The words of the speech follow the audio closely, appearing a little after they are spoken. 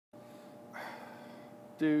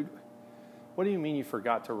dude, what do you mean you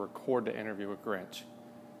forgot to record the interview with Grinch?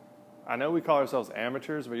 I know we call ourselves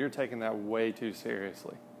amateurs, but you're taking that way too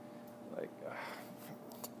seriously. Like,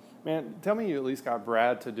 man, tell me you at least got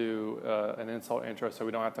Brad to do an insult intro so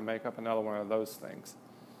we don't have to make up another one of those things.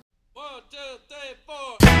 1, 2, 3, 4.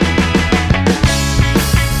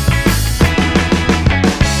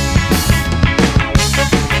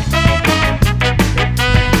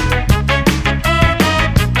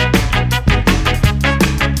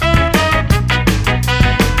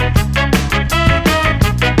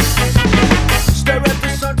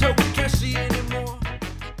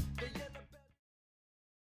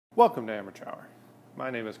 Welcome to Amateur Hour.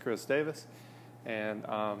 My name is Chris Davis, and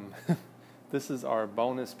this is our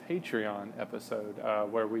bonus Patreon episode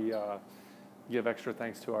where we give extra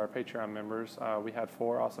thanks to our Patreon members. We had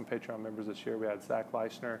 4 awesome Patreon members this year. We had Zach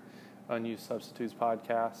Leishner, Unused Substitutes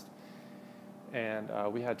Podcast, and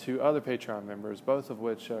we had 2 other Patreon members, both of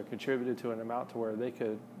which contributed to an amount to where they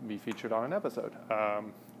could be featured on an episode.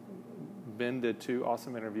 Ben did 2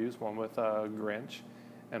 awesome interviews, one with Grinch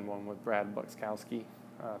and one with Brad Buxkowski.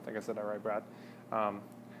 I think I said that right, Brad.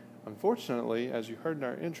 Unfortunately, as you heard in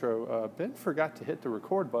our intro, Ben forgot to hit the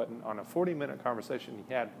record button on a 40-minute conversation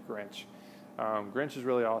he had with Grinch. Grinch is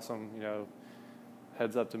really awesome. You know,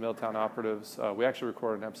 heads up to Milltown Operatives. We actually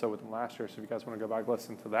recorded an episode with him last year, so if you guys want to go back and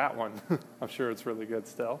listen to that one, I'm sure it's really good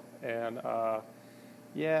still. And I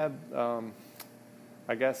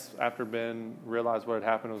guess after Ben realized what had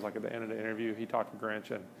happened, it was like at the end of the interview, he talked to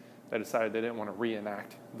Grinch, and they decided they didn't want to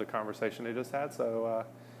reenact the conversation they just had. So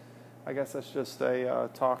I guess that's just a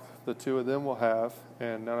talk the 2 of them will have,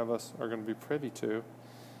 and none of us are going to be privy to.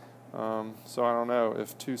 So I don't know,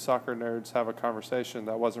 if 2 soccer nerds have a conversation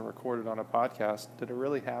that wasn't recorded on a podcast, did it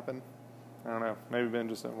really happen? I don't know. Maybe Ben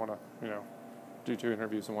just didn't want to, do 2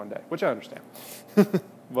 interviews in one day, which I understand.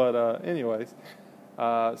 But anyways,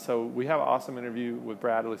 so we have an awesome interview with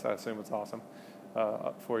Brad. At least I assume it's awesome.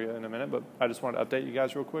 Up for you in a minute, but I just wanted to update you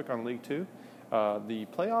guys real quick on League 2. The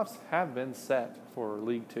playoffs have been set for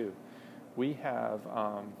League 2. We have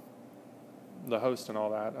the host and all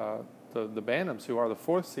that. The Bantams, who are the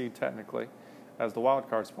 4th seed technically, as the wild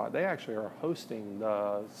card spot, they actually are hosting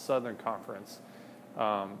the Southern Conference,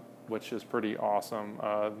 which is pretty awesome.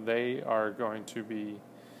 They are going to be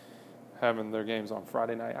having their games on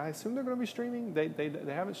Friday night. I assume they're going to be streaming. They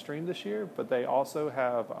haven't streamed this year, but they also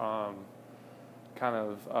have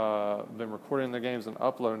been recording their games and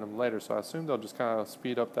uploading them later, so I assume they'll just kind of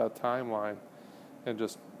speed up that timeline and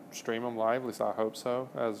just stream them live. At least I hope so,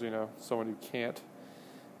 as someone who can't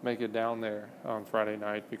make it down there on Friday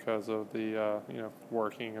night because of the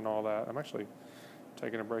working and all that. I'm actually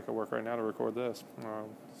taking a break at work right now to record this.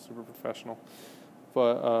 Super professional.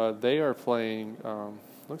 But they are playing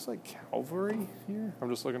looks like Calvary here.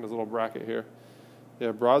 I'm just looking at this little bracket here.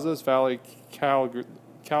 Yeah, Brazos Valley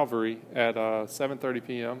Calvary at 7:30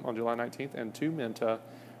 p.m. on July 19th, and Two Minta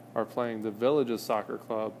are playing the Villages Soccer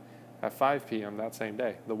Club at 5 p.m. that same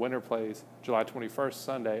day. The winner plays July 21st,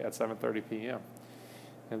 Sunday at 7:30 p.m.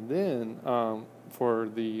 And then for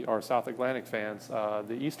our South Atlantic fans,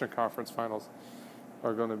 the Eastern Conference Finals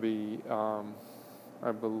are going to be,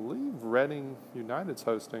 I believe, Reading United's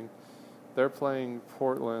hosting. They're playing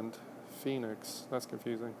Portland Phoenix. That's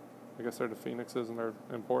confusing. I guess they're the Phoenixes and they're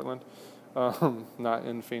in Portland. Not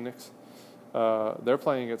in Phoenix. They're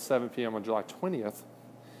playing at 7 p.m. on July 20th,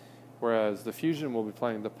 whereas the Fusion will be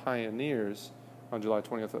playing the Pioneers on July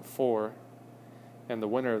 20th at 4, and the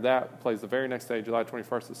winner of that plays the very next day, July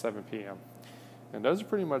 21st at 7 p.m. And those are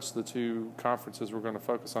pretty much the 2 conferences we're going to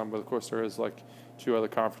focus on, but of course there is 2 other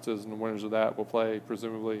conferences, and the winners of that will play,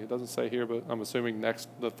 presumably, it doesn't say here, but I'm assuming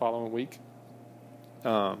the following week.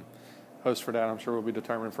 Host for that, I'm sure, will be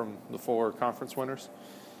determined from the 4 conference winners.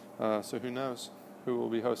 So who knows who will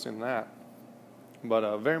be hosting that.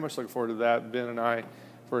 But very much looking forward to that. Ben and I,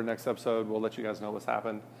 for the next episode, we'll let you guys know what's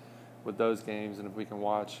happened with those games and if we can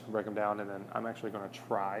watch, break them down. And then I'm actually going to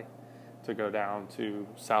try to go down to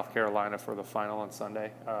South Carolina for the final on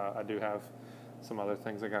Sunday. I do have some other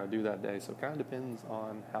things I got to do that day, so it kind of depends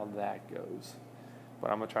on how that goes.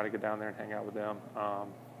 But I'm going to try to get down there and hang out with them.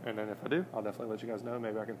 And then if I do, I'll definitely let you guys know.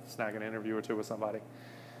 Maybe I can snag an interview or 2 with somebody.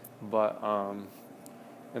 But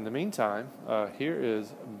in the meantime, here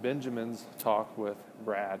is Benjamin's talk with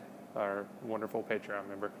Brad, our wonderful Patreon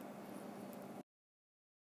member.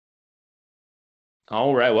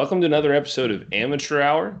 All right, welcome to another episode of Amateur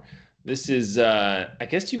Hour. This is, I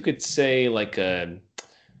guess you could say, like a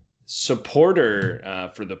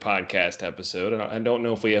supporter for the podcast episode. I don't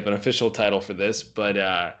know if we have an official title for this,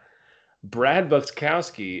 but Brad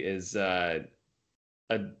Buxkowski is a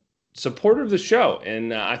supporter of the show,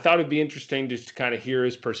 and I thought it'd be interesting just to kind of hear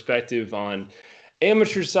his perspective on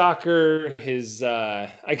amateur soccer. His,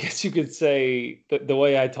 I guess you could say, the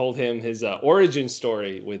way I told him his origin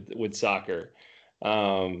story with soccer,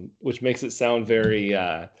 which makes it sound very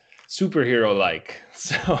superhero like.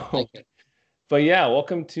 So, but yeah,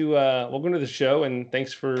 welcome to the show, and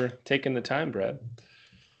thanks for taking the time, Brad.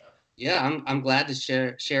 Yeah, I'm glad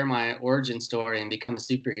to share my origin story and become a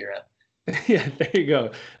superhero. Yeah, there you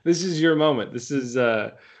go. This is your moment. This is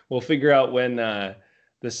we'll figure out when the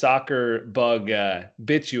soccer bug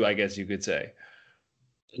bit you, I guess you could say.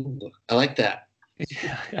 Ooh, I like that.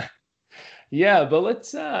 Yeah. Yeah, but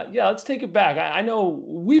let's take it back. I know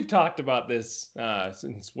we've talked about this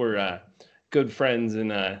since we're good friends,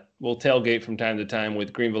 and we'll tailgate from time to time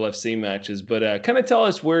with Greenville FC matches. But kind of tell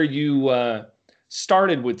us where you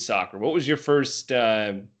started with soccer. What was your first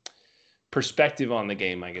perspective on the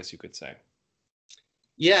game, I guess you could say?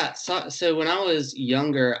 Yeah, so when I was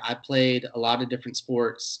younger, I played a lot of different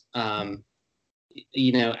sports.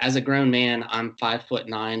 As a grown man, I'm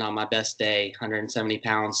 5'9" on my best day, 170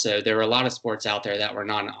 pounds. So there were a lot of sports out there that were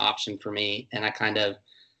not an option for me. And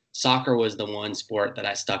soccer was the one sport that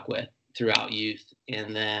I stuck with throughout youth.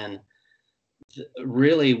 And then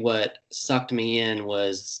really what sucked me in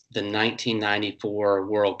was the 1994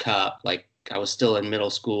 World Cup. Like, I was still in middle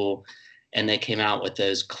school, and they came out with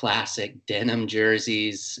those classic denim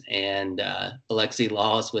jerseys and Alexi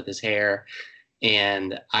Lalas with his hair.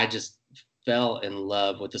 And I just fell in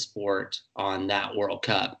love with the sport on that World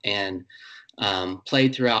Cup, and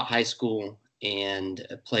played throughout high school and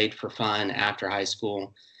played for fun after high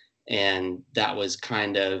school. And that was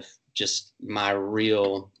kind of just my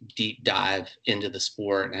real deep dive into the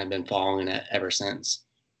sport, and I've been following it ever since.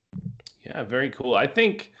 Yeah, very cool. I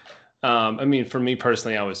think, for me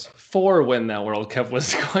personally, I was 4 when that World Cup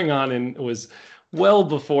was going on, and it was well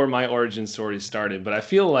before my origin story started. But I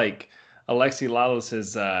feel like Alexi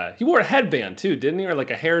Lalas he wore a headband too, didn't he? Or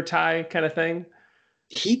like a hair tie kind of thing.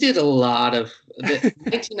 He did a lot of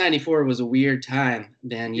 1994 was a weird time,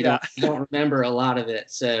 man. You don't remember a lot of it.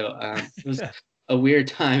 So it was a weird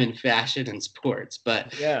time in fashion and sports,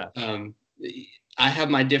 but yeah. I have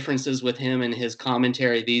my differences with him and his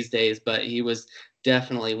commentary these days, but he was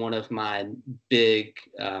definitely one of my big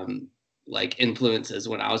influences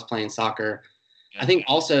when I was playing soccer. Yeah. I think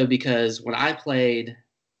also because when I played,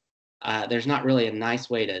 there's not really a nice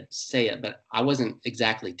way to say it, but I wasn't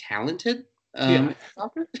exactly talented.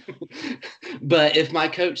 Soccer. But if my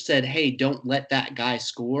coach said, "Hey, don't let that guy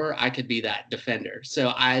score," I could be that defender.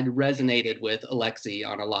 So I resonated with Alexi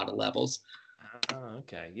on a lot of levels. Oh,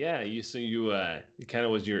 okay. Yeah. You kind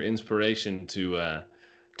of was your inspiration to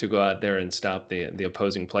go out there and stop the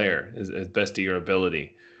opposing player as best of your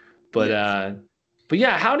ability. But yes. But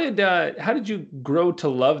yeah, how did you grow to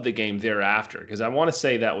love the game thereafter? Because I want to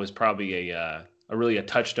say that was probably a really a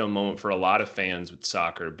touchstone moment for a lot of fans with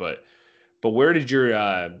soccer. But where did your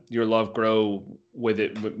love grow with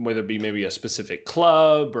it, whether it be maybe a specific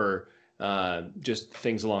club or just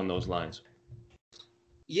things along those lines?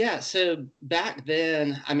 Yeah, so back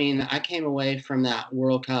then, I came away from that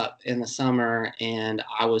World Cup in the summer, and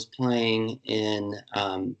I was playing in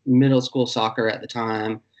middle school soccer at the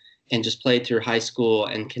time, and just played through high school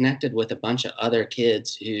and connected with a bunch of other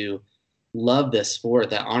kids who loved this sport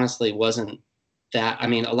that honestly wasn't that.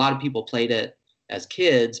 A lot of people played it as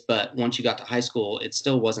kids, but once you got to high school, it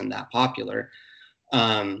still wasn't that popular.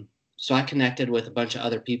 So I connected with a bunch of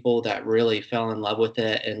other people that really fell in love with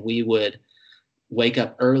it, and we would wake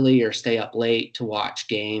up early or stay up late to watch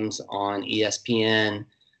games on ESPN,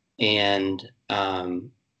 and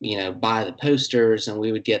buy the posters, and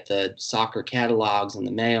we would get the soccer catalogs in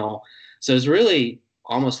the mail. So it was really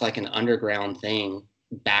almost like an underground thing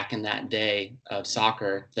back in that day of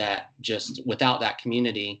soccer that just without that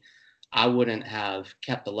community, I wouldn't have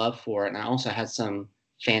kept the love for it. And I also had some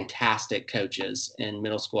fantastic coaches in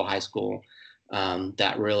middle school, high school,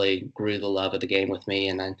 that really grew the love of the game with me.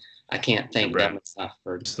 And I can't thank them enough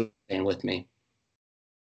for staying with me.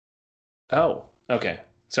 Oh, okay.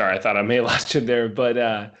 Sorry, I thought I may have lost you there, but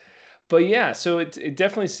yeah. So it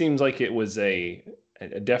definitely seems like it was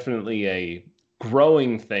definitely a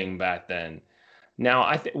growing thing back then. Now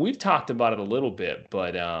we've talked about it a little bit,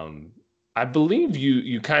 but I believe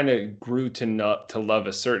you kind of grew to love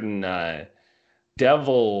a certain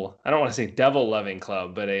devil. I don't want to say devil loving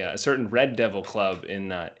club, but a certain Red Devil club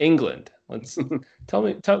in England. Let's tell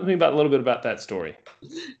me about a little bit about that story.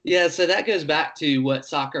 Yeah, so that goes back to what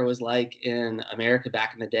soccer was like in America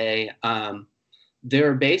back in the day. There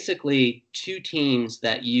are basically 2 teams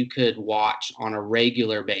that you could watch on a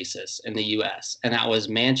regular basis in the U.S., and that was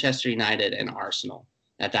Manchester United and Arsenal.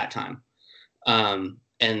 at that time.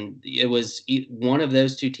 And it was one of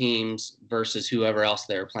those two teams versus whoever else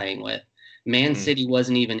they were playing with. Man City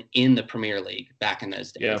wasn't even in the Premier League back in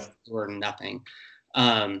those days. Yeah. Or nothing.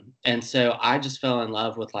 And so I just fell in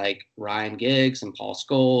love with like Ryan Giggs and Paul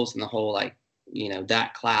Scholes and the whole, like, you know,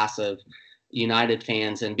 that class of United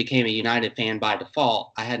fans, and became a United fan by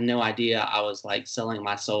default. I had no idea I was like selling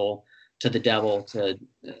my soul to the devil, to,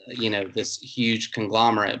 you know, this huge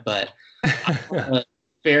conglomerate, but I'm a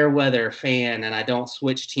fair weather fan and I don't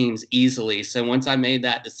switch teams easily. So once I made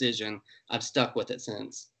that decision, I've stuck with it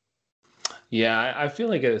since. Yeah, I feel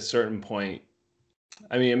like at a certain point,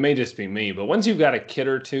 I mean, it may just be me, but once you've got a kid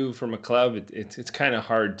or two from a club, it's kind of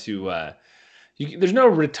hard to, there's no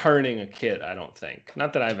returning a kid, I don't think.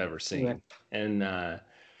 Not that I've ever seen. Yeah. And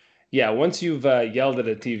yeah, once you've yelled at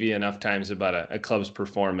a TV enough times about a club's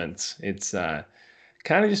performance, it's kind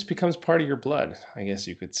of just becomes part of your blood, I guess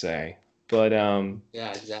you could say. But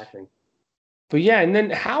yeah, exactly. But yeah, and then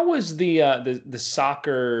how was the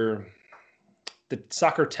soccer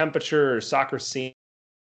temperature or soccer scene?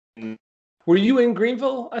 Were you in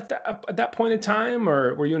Greenville at that point in time,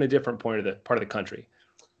 or were you in a different part of the country?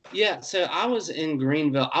 Yeah, so I was in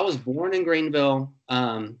Greenville. I was born in Greenville.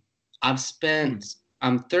 I'm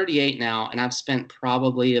 38 now, and I've spent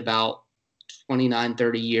probably about 29,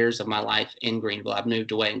 30 years of my life in Greenville. I've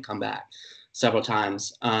moved away and come back several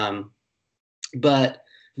times. But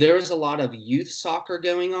there was a lot of youth soccer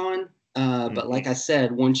going on. But like I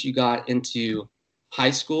said, once you got into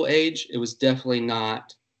high school age, it was definitely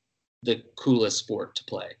not the coolest sport to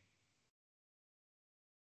play.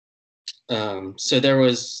 So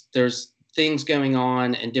there's things going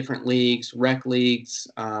on in different leagues, rec leagues,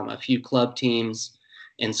 a few club teams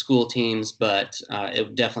and school teams, but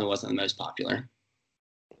it definitely wasn't the most popular.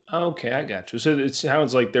 Okay, I got you. So it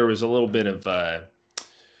sounds like there was a little bit of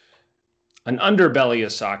an underbelly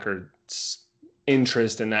of soccer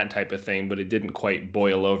interest in that type of thing, but it didn't quite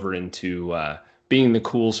boil over into being the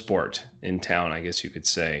cool sport in town, I guess you could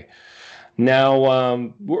say.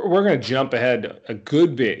 Now, we're going to jump ahead a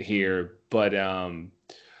good bit here, but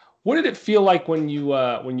what did it feel like when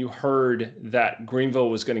you heard that Greenville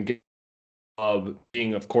was going to get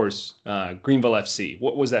being, of course, Greenville FC?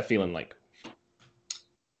 What was that feeling like?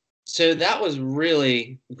 So that was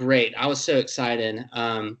really great. I was so excited.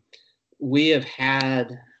 We have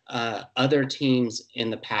had other teams in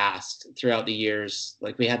the past throughout the years.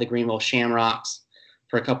 Like we had the Greenville Shamrocks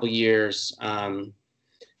for a couple years,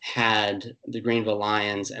 had the Greenville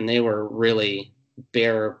Lions, and they were really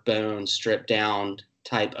bare bones, stripped down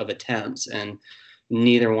type of attempts, and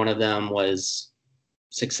neither one of them was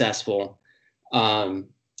successful.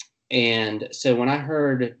 And so when I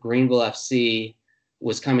heard Greenville FC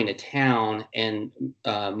was coming to town, and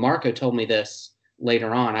Marco told me this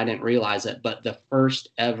later on, I didn't realize it, but the first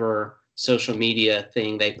ever social media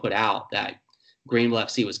thing they put out that Greenville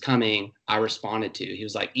FC was coming, I responded to. He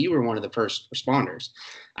was like, "You were one of the first responders."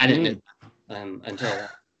 I didn't know until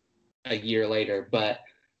a year later, but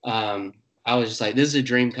I was just like, this is a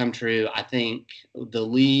dream come true. I think the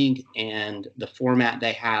league and the format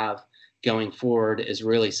they have going forward is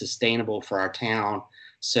really sustainable for our town.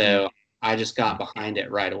 So I just got behind it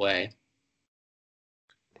right away.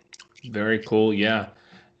 Very cool. Yeah.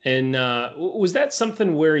 And was that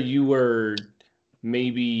something where you were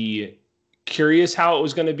maybe curious how it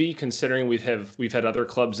was going to be, considering we've had other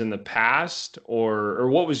clubs in the past, or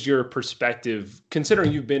what was your perspective,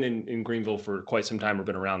 considering you've been in Greenville for quite some time or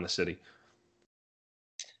been around the city?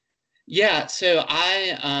 Yeah. So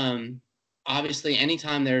I, obviously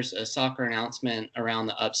anytime there's a soccer announcement around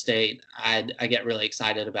the upstate, I get really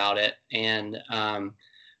excited about it. And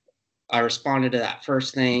I responded to that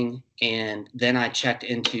first thing, and then I checked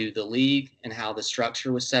into the league and how the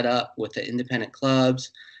structure was set up with the independent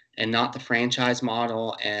clubs and not the franchise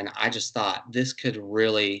model. And I just thought this could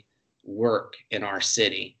really work in our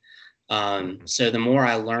city. So the more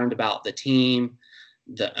I learned about the team,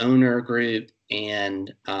 the owner group,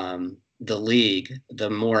 and the league, the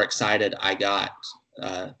more excited I got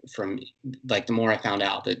from, like, the more I found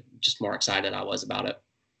out, that just more excited I was about it.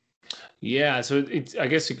 Yeah, so I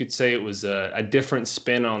guess you could say it was a different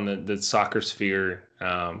spin on the soccer sphere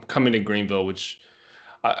coming to Greenville, which,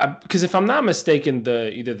 because if I'm not mistaken,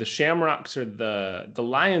 either the Shamrocks or the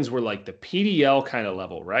Lions were like the PDL kind of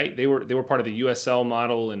level, right? They were part of the USL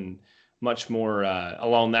model and much more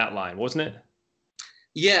along that line, wasn't it?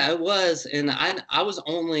 Yeah, it was, and I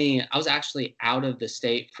was actually out of the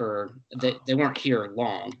state for they weren't here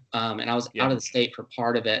long, and I was out Yeah. of the state for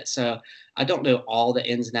part of it, so I don't know all the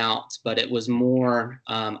ins and outs, but it was more.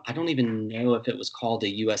 I don't even know if it was called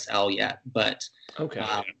a USL yet, but Okay.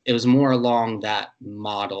 it was more along that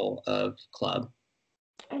model of club.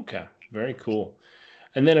 Okay. Very cool.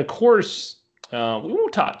 And then, of course, we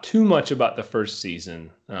won't talk too much about the first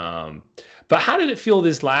season. But how did it feel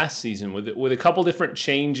this last season with a couple different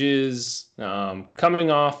changes,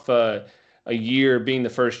 coming off a year being the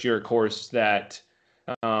first year, of course, that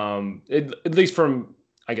at least from,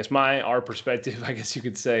 I guess, our perspective, I guess you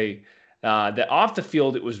could say, that off the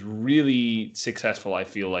field, it was really successful, I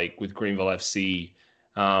feel like, with Greenville FC.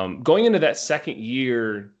 Going into that second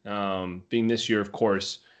year, being this year, of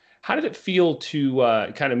course, how did it feel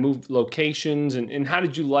to kind of move locations, and how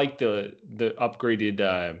did you like the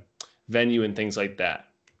upgraded venue and things like that?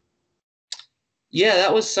 Yeah,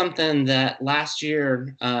 that was something that last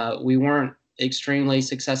year we weren't extremely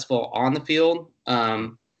successful on the field,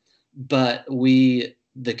 but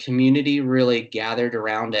the community really gathered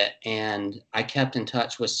around it, and I kept in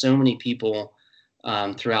touch with so many people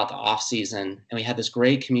throughout the off season, and we had this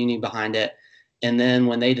great community behind it. And then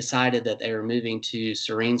when they decided that they were moving to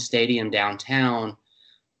Serene Stadium downtown,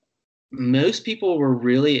 most people were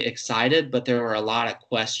really excited, but there were a lot of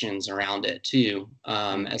questions around it too,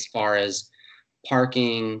 as far as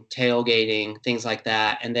parking, tailgating, things like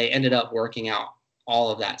that. And they ended up working out all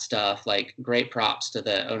of that stuff. Like, great props to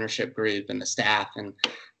the ownership group and the staff and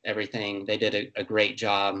everything. They did a great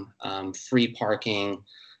job. Free parking,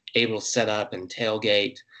 able to set up and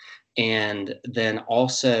tailgate. And then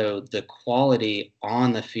also the quality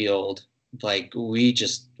on the field, like we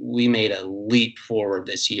made a leap forward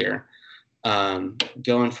this year.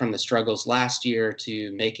 Going from the struggles last year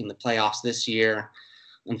to making the playoffs this year,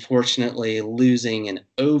 unfortunately losing in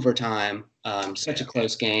overtime, such a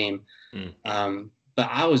close game. But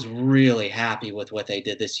I was really happy with what they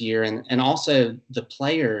did this year, and also the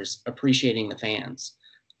players appreciating the fans.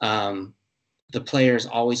 The players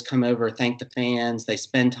always come over, thank the fans. They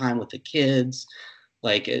spend time with the kids.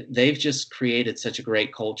 They've just created such a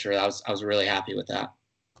great culture. I was really happy with that.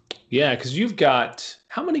 Yeah, because you've got,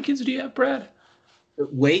 how many kids do you have, Brad?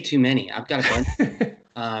 Way too many. I've got a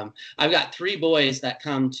bunch. I've got three boys that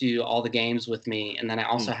come to all the games with me, and then I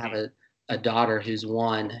also have a daughter who's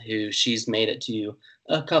one, who she's made it to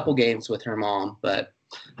a couple games with her mom. But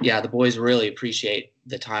yeah, the boys really appreciate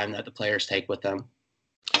the time that the players take with them.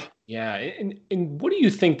 Yeah, and what do you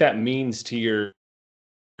think that means to your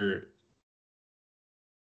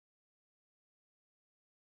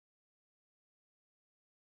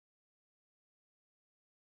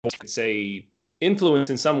say influence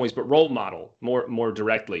in some ways, but role model more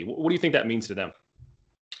directly? What do you think that means to them?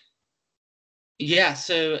 Yeah,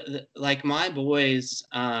 so like my boys,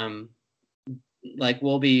 like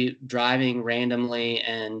we'll be driving randomly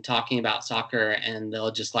and talking about soccer, and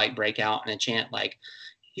they'll just like break out in a chant like,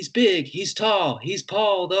 "He's big, he's tall, he's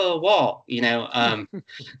Paul the Wall," you know.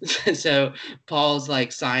 So Paul's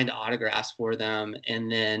like signed autographs for them,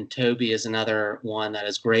 and then Toby is another one that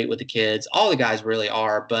is great with the kids. All the guys really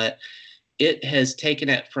are, but it has taken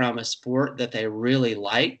it from a sport that they really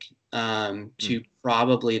like to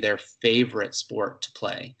probably their favorite sport to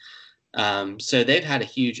play. So they've had a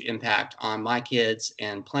huge impact on my kids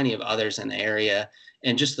and plenty of others in the area,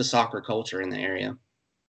 and just the soccer culture in the area.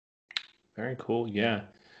 Very cool. Yeah.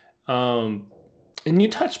 And you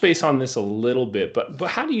touched base on this a little bit, but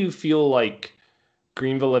how do you feel like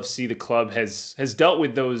Greenville FC, the club, has dealt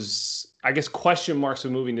with those, I guess, question marks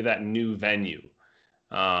of moving to that new venue?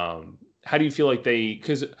 How do you feel like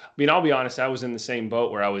because I mean, I'll be honest, I was in the same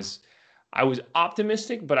boat where I was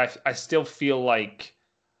optimistic, but I still feel like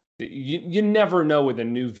you never know with a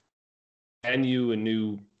new venue, a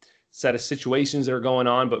new set of situations that are going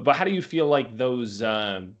on. But how do you feel like those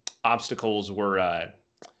obstacles were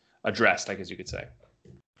addressed, I guess you could say?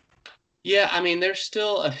 Yeah, I mean, there's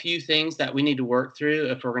still a few things that we need to work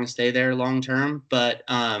through if we're going to stay there long term, but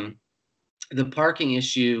the parking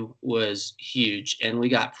issue was huge, and we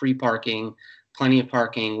got free parking, plenty of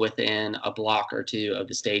parking within a block or two of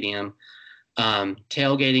the stadium.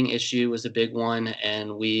 Tailgating issue was a big one,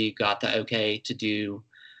 and we got the okay to do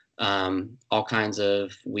all kinds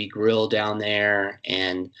of, we grill down there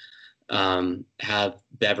and have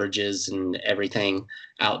beverages and everything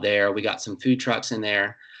out there. We got some food trucks in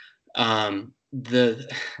there.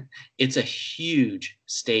 It's a huge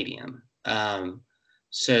stadium.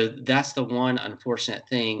 So that's the one unfortunate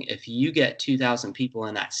thing. If you get 2,000 people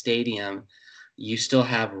in that stadium, you still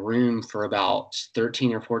have room for about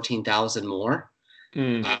 13 or 14,000 more.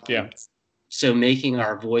 Yeah. so making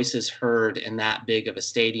our voices heard in that big of a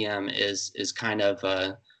stadium is kind of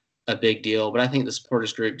a big deal. But I think the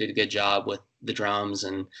supporters group did a good job with the drums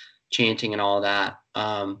and chanting and all that.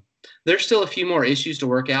 There's still a few more issues to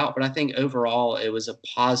work out, but I think overall it was a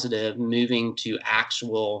positive moving to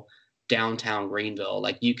actual downtown Greenville.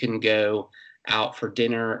 Like you can go out for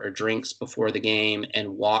dinner or drinks before the game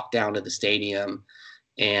and walk down to the stadium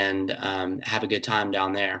and have a good time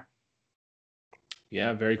down there.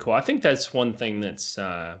 Yeah, very cool. I think that's one thing that's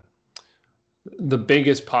the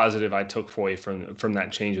biggest positive I took away from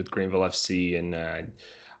that change with Greenville FC, and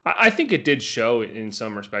I think it did show in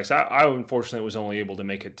some respects. I unfortunately was only able to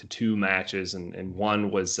make it to 2 matches, and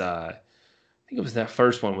one was I think it was that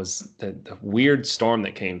first one was the weird storm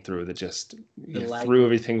that came through that just threw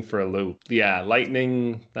everything for a loop. Yeah,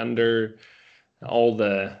 lightning, thunder, all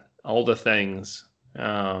the things.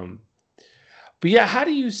 But yeah, how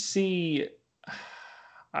do you see?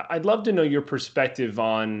 I'd love to know your perspective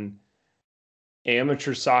on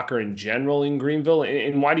amateur soccer in general in Greenville,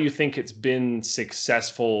 and why do you think it's been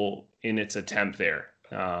successful in its attempt there,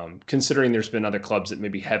 considering there's been other clubs that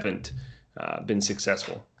maybe haven't been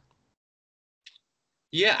successful?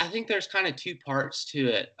 Yeah, I think there's kind of 2 parts to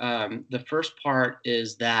it. The first part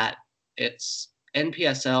is that it's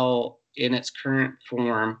NPSL in its current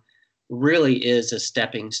form really is a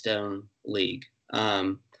stepping stone league.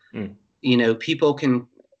 You know, people can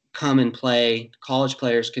come and play, college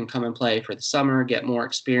players can come and play for the summer, get more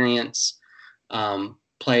experience,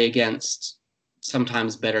 play against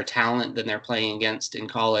sometimes better talent than they're playing against in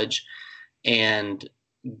college, and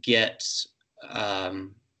get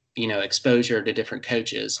exposure to different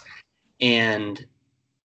coaches. And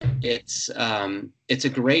it's a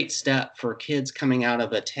great step for kids coming out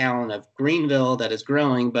of a town of Greenville that is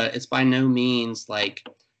growing, but it's by no means like,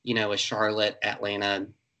 a Charlotte, Atlanta,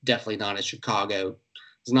 definitely not a Chicago.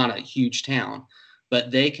 It's not a huge town,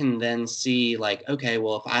 but they can then see like, okay,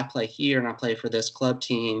 well, if I play here and I play for this club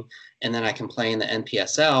team and then I can play in the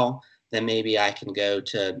NPSL, then maybe I can go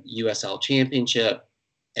to USL Championship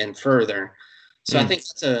and further. So I think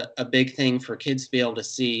that's a big thing for kids to be able to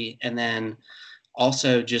see. And then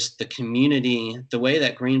also just the community, the way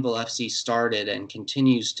that Greenville FC started and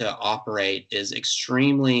continues to operate is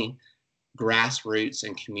extremely grassroots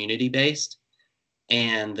and community based.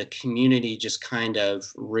 And the community just kind of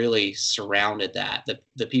really surrounded that.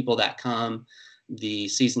 The people that come, the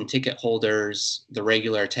season ticket holders, the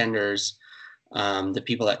regular attenders, the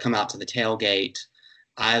people that come out to the tailgate.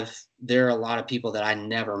 There are a lot of people that I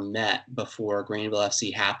never met before Greenville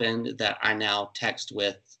FC happened that I now text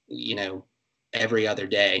with, every other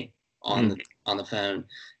day on the phone.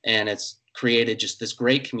 And it's created just this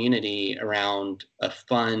great community around a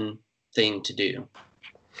fun thing to do.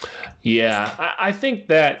 Yeah, I think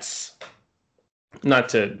that's, not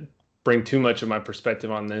to bring too much of my perspective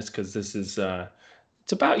on this because this is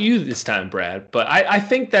it's about you this time, Brad. But I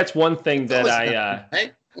think that's one thing that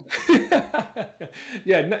right?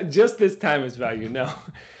 Yeah, just this time is about you. No,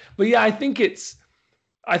 but yeah, I think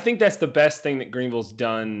that's the best thing that Greenville's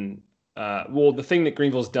done. The thing that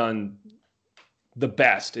Greenville's done the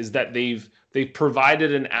best is that they've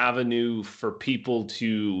provided an avenue for people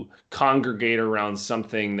to congregate around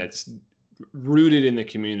something that's rooted in the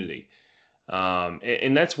community.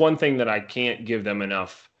 And that's one thing that I can't give them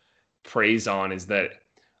enough praise on is that,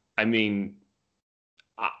 I mean,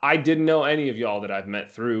 I didn't know any of y'all that I've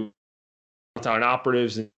met through Town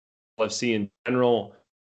Operatives and LFC in general.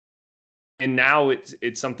 And now it's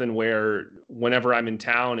something where whenever I'm in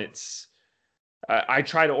town, I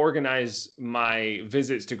try to organize my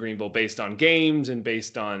visits to Greenville based on games and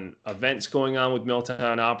based on events going on with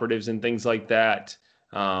Milltown Operatives and things like that.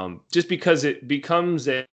 Just because it becomes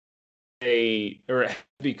I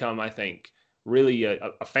think, really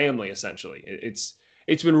a family essentially.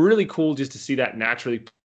 It's been really cool just to see that naturally.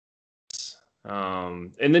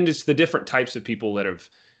 And then just the different types of people that have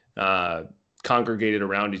congregated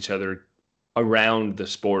around each other around the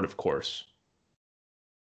sport, of course.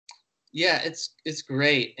 Yeah, it's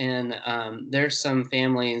great. And there's some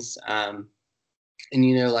families, and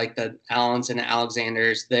like the Allens and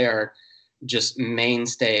Alexanders, they are just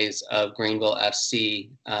mainstays of Greenville FC.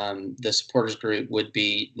 The supporters group would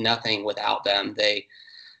be nothing without them. They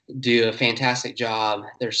do a fantastic job.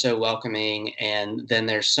 They're so welcoming. And then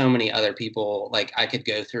there's so many other people. Like I could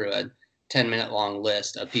go through a 10-minute long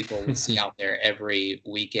list of people we see out there every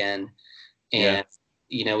weekend. And,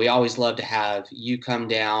 we always love to have you come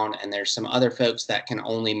down, and there's some other folks that can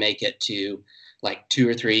only make it to like 2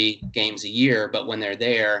 or 3 games a year. But when they're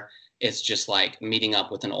there, it's just like meeting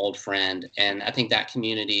up with an old friend. And I think that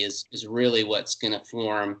community is really what's going to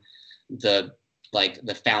form the like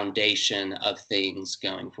the foundation of things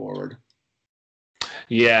going forward.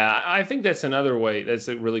 Yeah, I think that's another way. That's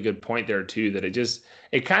a really good point there too. That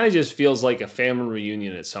it kind of just feels like a family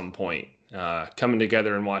reunion at some point, coming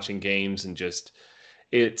together and watching games, and just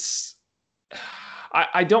it's.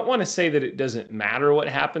 I don't want to say that it doesn't matter what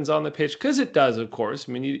happens on the pitch, because it does, of course.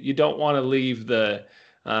 I mean, you don't want to leave the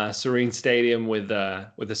Serene Stadium with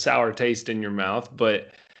a sour taste in your mouth,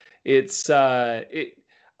 but it's it.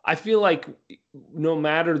 I feel like no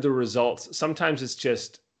matter the results, sometimes it's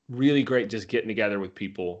just really great just getting together with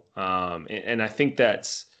people. And I think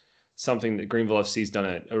that's something that Greenville FC's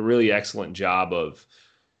done a really excellent job of.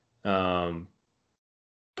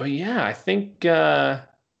 But yeah, I think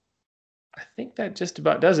that just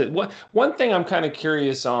about does it. One thing I'm kind of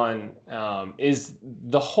curious on is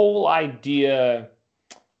the whole idea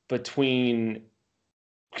between,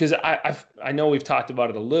 because I know we've talked about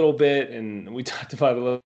it a little bit, and we talked about it a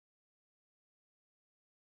little.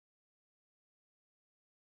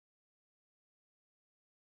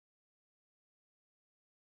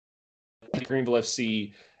 Greenville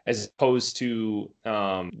FC as opposed to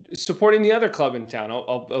supporting the other club in town.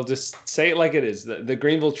 I'll just say it like it is. The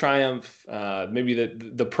Greenville Triumph, maybe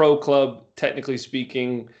the pro club, technically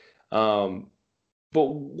speaking. But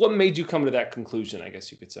what made you come to that conclusion, I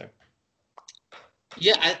guess you could say?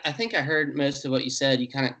 Yeah, I think I heard most of what you said. You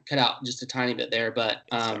kind of cut out just a tiny bit there, but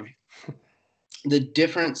the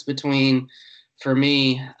difference between, for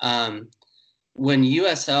me, when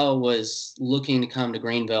USL was looking to come to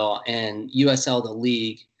Greenville, and USL, the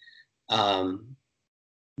league,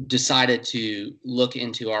 decided to look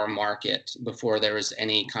into our market before there was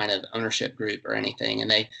any kind of ownership group or anything, and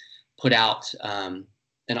they put out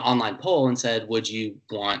an online poll and said, would you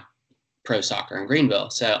want pro soccer in Greenville?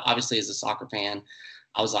 So obviously, as a soccer fan,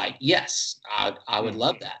 I was like, yes, I would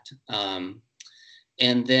love that.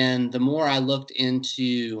 And then the more I looked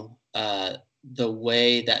into the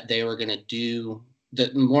way that they were going to do,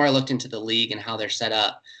 the more I looked into the league and how they're set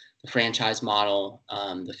up, the franchise model,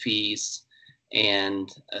 the fees,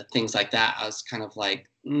 and things like that, I was kind of like,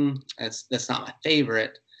 that's not my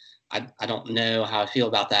favorite. I don't know how I feel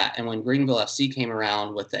about that. And when Greenville FC came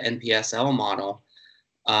around with the NPSL model,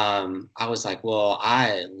 I was like, well,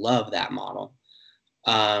 I love that model.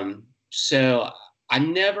 So I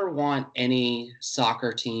never want any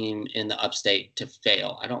soccer team in the upstate to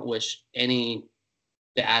fail. I don't wish any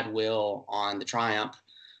bad will on the Triumph.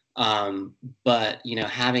 But,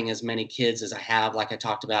 having as many kids as I have, like I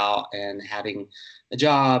talked about, and having a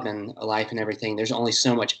job and a life and everything, there's only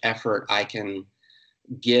so much effort I can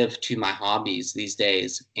give to my hobbies these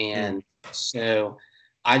days. And so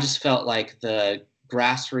I just felt like the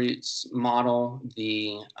grassroots model,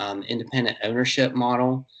 the independent ownership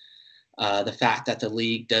model, the fact that the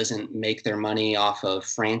league doesn't make their money off of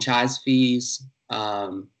franchise fees,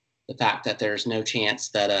 the fact that there's no chance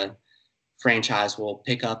that a franchise will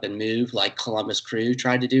pick up and move like Columbus Crew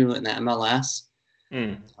tried to do in the MLS.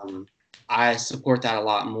 I support that a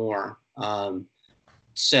lot more.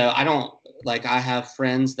 So I have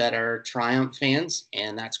friends that are Triumph fans,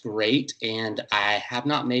 and that's great. And I have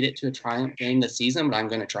not made it to a Triumph game this season, but I'm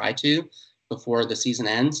going to try to before the season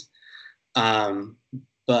ends.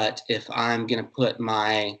 But if I'm going to put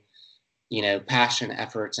my, passion,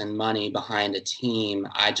 efforts, and money behind a team,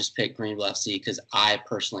 I just pick Greenville FC because I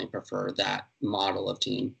personally prefer that model of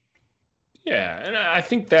team. Yeah, and I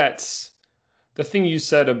think that's the thing you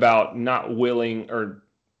said about not willing or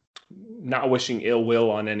not wishing ill will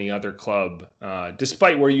on any other club,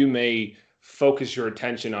 despite where you may focus your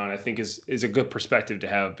attention on, I think is a good perspective to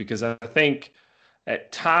have, because I think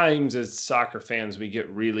at times as soccer fans, we get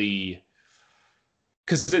really,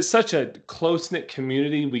 because it's such a close-knit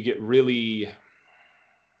community, we get really,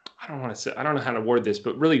 I don't know how to word this,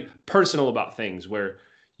 but really personal about things where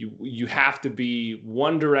you have to be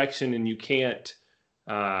one direction and you can't,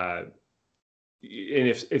 and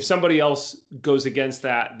if somebody else goes against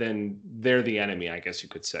that, then they're the enemy, I guess you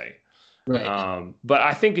could say. Right. But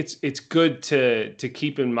I think it's good to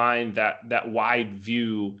keep in mind that wide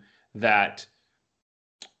view, that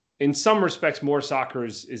in some respects more soccer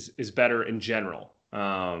is better in general,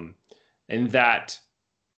 and that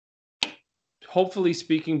hopefully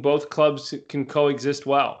speaking, both clubs can coexist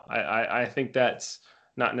well. I think that's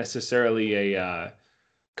not necessarily a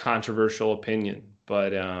controversial opinion,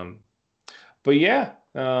 but yeah,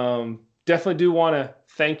 definitely do want to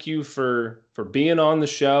thank you for being on the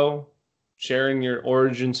show, sharing your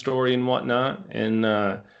origin story and whatnot.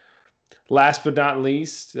 And last but not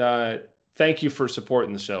least, thank you for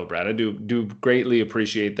supporting the show, Brad. I do greatly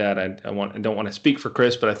appreciate that. I don't want to speak for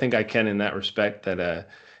Chris, but I think I can in that respect, that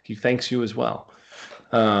he thanks you as well.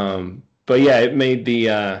 but yeah, it made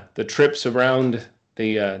the trips around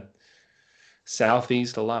the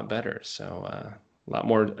southeast a lot better. So a lot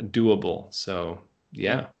more doable. So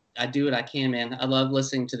yeah. I do what I can, man. I love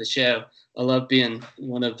listening to the show. I love being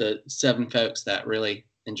one of the 7 folks that really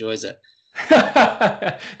enjoys it.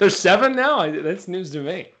 There's 7 now. That's news to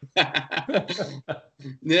me.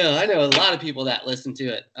 No, I know a lot of people that listen to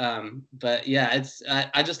it. But yeah,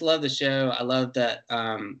 I just love the show. I love that.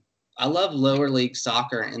 I love lower league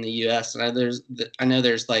soccer in the U.S. And I know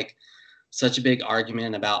there's like such a big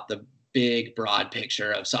argument about the big broad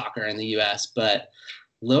picture of soccer in the U.S. But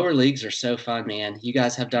lower leagues are so fun, man. You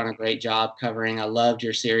guys have done a great job covering. I loved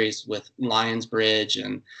your series with Lions Bridge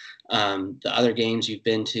and the other games you've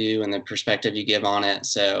been to and the perspective you give on it.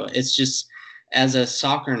 So it's just, as a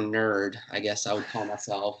soccer nerd, I guess I would call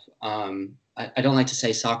myself. I don't like to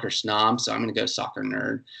say soccer snob, so I'm going to go soccer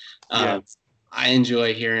nerd. Yeah. I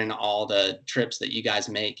enjoy hearing all the trips that you guys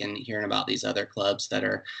make and hearing about these other clubs that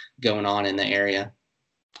are going on in the area.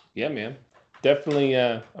 Yeah, man. Definitely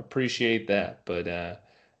appreciate that. But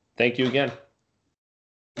thank you again.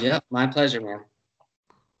 Yeah, my pleasure, man.